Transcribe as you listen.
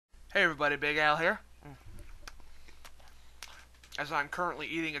Hey everybody, Big Al here. As I'm currently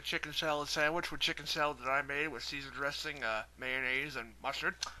eating a chicken salad sandwich with chicken salad that I made with Caesar dressing, mayonnaise, and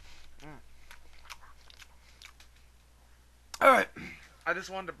mustard. Alright, I just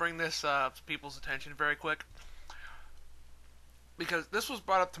wanted to bring this to people's attention very quick because this was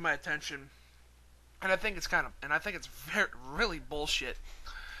brought up to my attention, and I think it's really bullshit.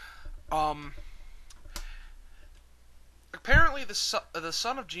 Um, Apparently the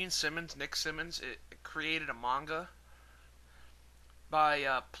son of Gene Simmons, Nick Simmons, created a manga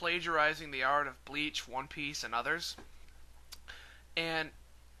by plagiarizing the art of Bleach, One Piece, and others, and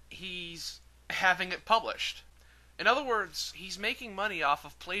he's having it published. In other words, he's making money off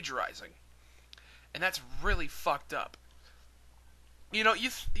of plagiarizing, and that's really fucked up. You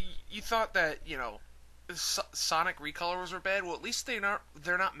thought that Sonic Recolors were bad. Well, at least they're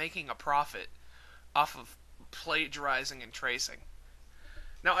not making a profit off of plagiarizing and tracing.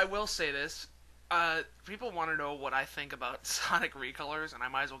 Now, I will say this: people want to know what I think about Sonic Recolors, and I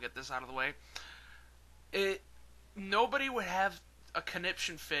might as well get this out of the way. It Nobody would have a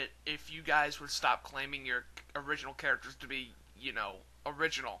conniption fit if you guys would stop claiming your original characters to be,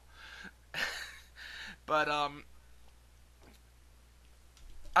 original. But I'm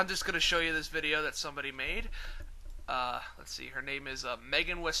just gonna show you this video that somebody made. Let's see, her name is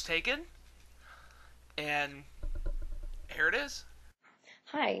Megan Was Taken, and here it is.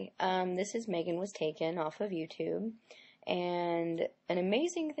 Hi, this is Megan Was Taken off of YouTube, and an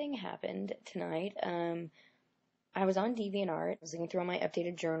amazing thing happened tonight. I was on DeviantArt, I was looking through all my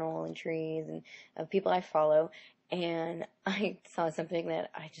updated journal entries and of people I follow, and I saw something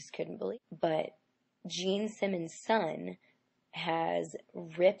that I just couldn't believe. But Gene Simmons' son has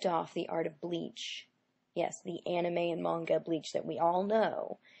ripped off the art of Bleach. Yes, the anime and manga Bleach that we all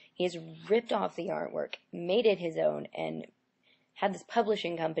know. He has ripped off the artwork, made it his own, and had this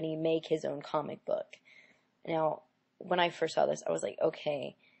publishing company make his own comic book. Now, when I first saw this, I was like,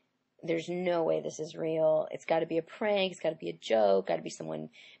 okay, there's no way this is real. It's got to be a prank. It's got to be a joke. Got to be someone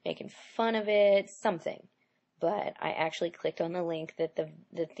making fun of it. Something. But I actually clicked on the link that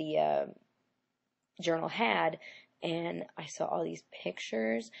the journal had, and I saw all these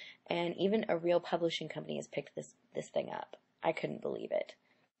pictures, and even a real publishing company has picked this thing up. I couldn't believe it.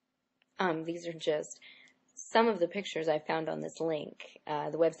 These are just some of the pictures I found on this link,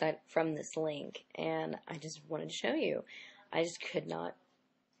 the website from this link, and I just wanted to show you. I just could not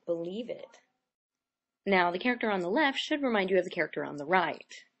believe it. Now, the character on the left should remind you of the character on the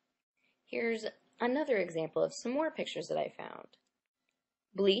right. Here's another example of some more pictures that I found.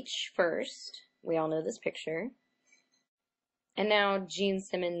 Bleach first. We all know this picture. And now Gene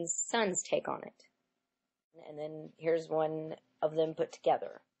Simmons' son's take on it. And then here's one of them put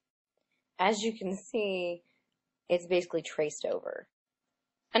together. As you can see, it's basically traced over.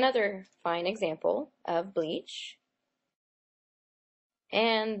 Another fine example of Bleach.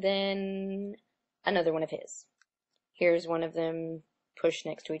 And then another one of his. Here's one of them pushed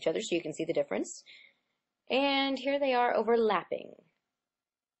next to each other so you can see the difference. And here they are overlapping.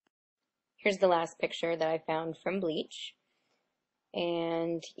 Here's the last picture that I found from Bleach.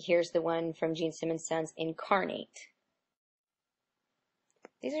 And here's the one from Gene Simmons' son's Incarnate.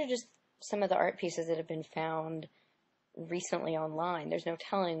 These are just some of the art pieces that have been found recently online. There's no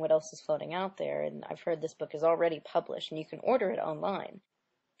telling what else is floating out there, and I've heard this book is already published, and you can order it online.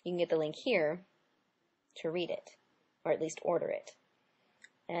 You can get the link here to read it, or at least order it.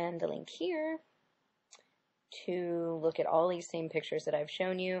 And the link here to look at all these same pictures that I've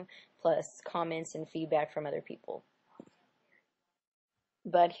shown you, plus comments and feedback from other people.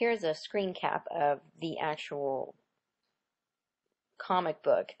 But here's a screen cap of the actual comic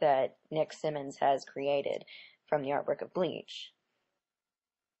book that Nick Simmons has created from the artwork of Bleach.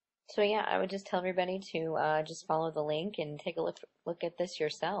 So yeah, I would just tell everybody to just follow the link and take a look at this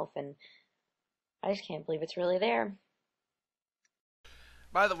yourself, and I just can't believe it's really there.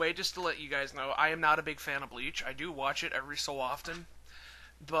 By the way, just to let you guys know, I am not a big fan of Bleach. I do watch it every so often,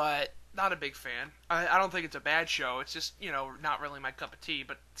 but not a big fan. I don't think it's a bad show. It's just, not really my cup of tea,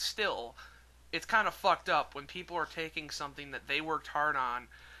 but still, it's kind of fucked up when people are taking something that they worked hard on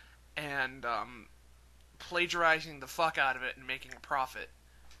and plagiarizing the fuck out of it and making a profit.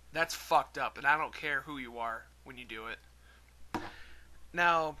 That's fucked up, and I don't care who you are when you do it.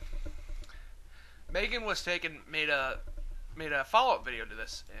 Now, Megan Was Taken made a follow-up video to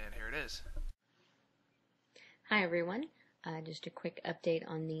this, and here it is. Hi everyone. Just a quick update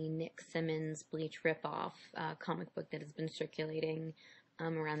on the Nick Simmons Bleach ripoff comic book that has been circulating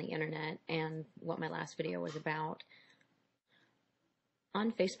around the internet, and what my last video was about.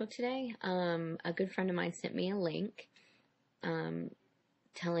 On Facebook today, a good friend of mine sent me a link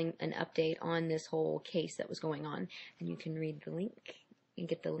telling an update on this whole case that was going on. And you can read the link. You can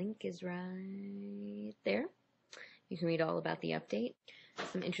get the link is right there. You can read all about the update.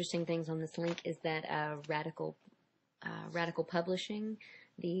 Some interesting things on this link is that Radical Publishing,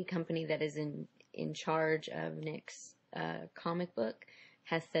 the company that is in charge of Nick's comic book,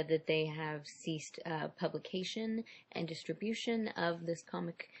 has said that they have ceased publication and distribution of this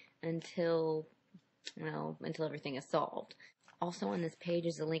comic until everything is solved. Also on this page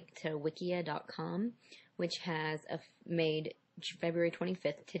is a link to wikia.com, which has made February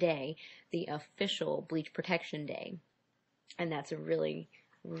 25th, today, the official Bleach Protection Day. And that's a really,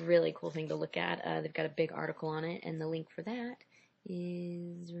 really cool thing to look at. They've got a big article on it, and the link for that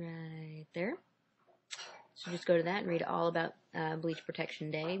is right there. So just go to that and read all about Bleach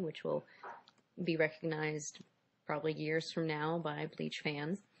Protection Day, which will be recognized probably years from now by Bleach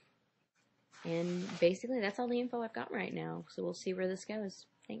fans. And basically, that's all the info I've got right now. So we'll see where this goes.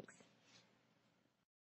 Thanks.